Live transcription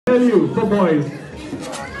tell you for boys.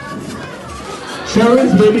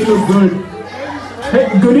 Sherwin's baby looks good. Hey,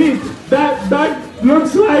 Guneet, that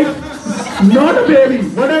looks like not a baby.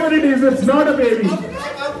 Whatever it is, it's not a baby.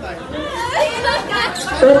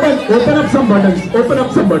 Open up some buttons. Open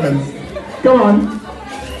up some buttons. Come on.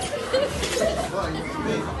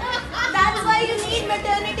 That's why you need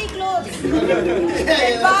maternity clothes.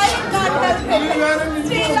 And why not help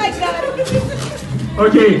stay like that?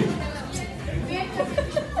 Okay.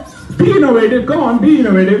 Be innovative. Come on, be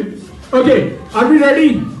innovative. Okay, are we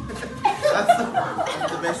ready? That's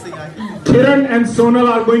the best thing I can do. Kiran and Sonal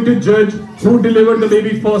are going to judge who delivered the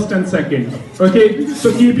baby first and second. Okay,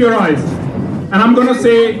 so keep your eyes. And I'm gonna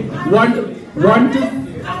say one, two.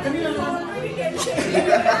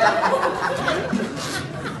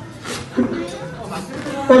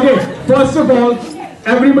 Okay, first of all,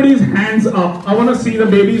 everybody's hands up. I wanna see the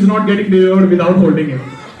baby is not getting delivered without holding it.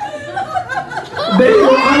 There you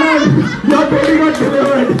go, Anand, your baby got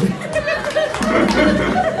delivered.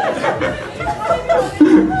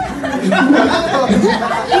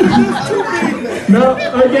 No,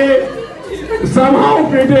 okay. Somehow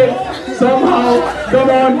fit it. Somehow. Come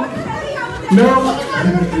on. No.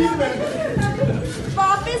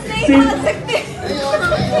 वापस नहीं आ सकते.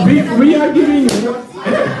 We are giving you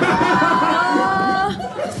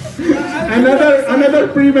another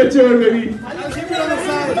premature baby.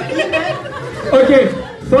 Okay.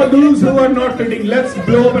 For those who are not fitting, let's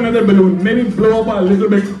blow up another balloon. Maybe blow up a little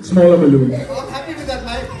bit smaller balloon. I'm happy with that,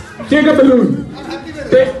 mate. Take a balloon. I'm happy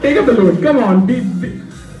with it. Take a balloon. Come on.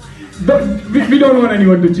 We don't want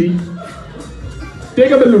anyone to cheat.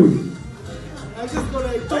 Take a balloon. I'm just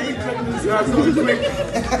gonna keep pregnancy. You have to be quick.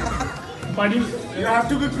 Buddy. You have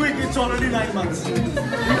to be quick. It's already 9 months.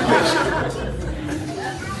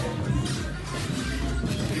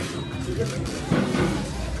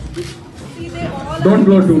 See, they all Don't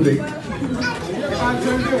blow too big.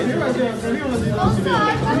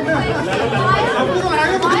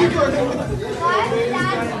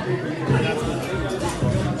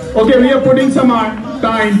 Okay, we are putting some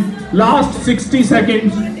time. Last 60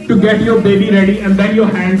 seconds to get your baby ready and then your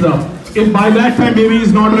hands up. If by that time baby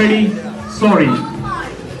is not ready, sorry.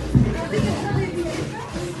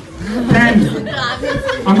 10.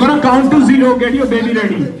 I'm gonna count to 0. Get your baby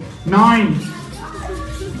ready. 9.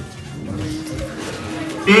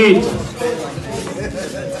 8.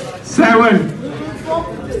 7.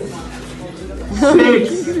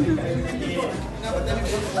 6.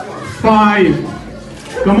 5.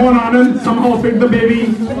 Come on, Anand, somehow fit the baby,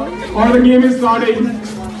 or the game is starting.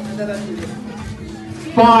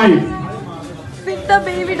 5. Fit the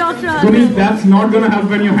baby, Dr. Guneet, that's not gonna help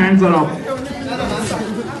when your hands are up.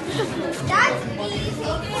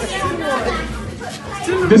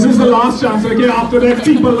 This is the last chance, okay? After that,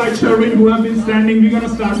 people like Sherwin who have been standing, we're gonna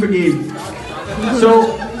start the game. So,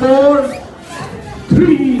 4,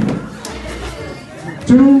 3,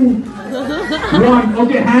 2, 1.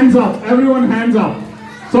 Okay, hands up. Everyone hands up.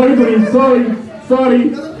 Sorry, Guneet. Sorry.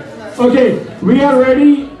 Okay, we are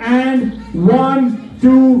ready and 1,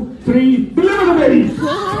 2, 3. Deliver the baby.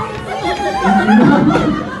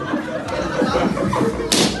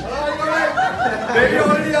 Baby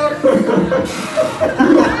already out.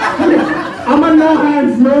 Aman, no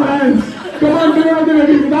hands. Come on, deliver the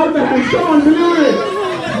baby without the hands. Come on, deliver it.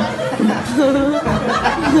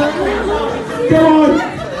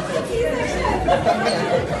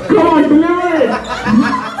 Come on, deliver it.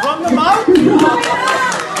 From the mouth?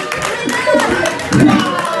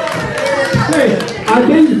 Hey, I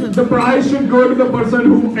think the prize should go to the person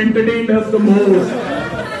who entertained us the most,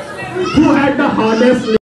 who had the hardest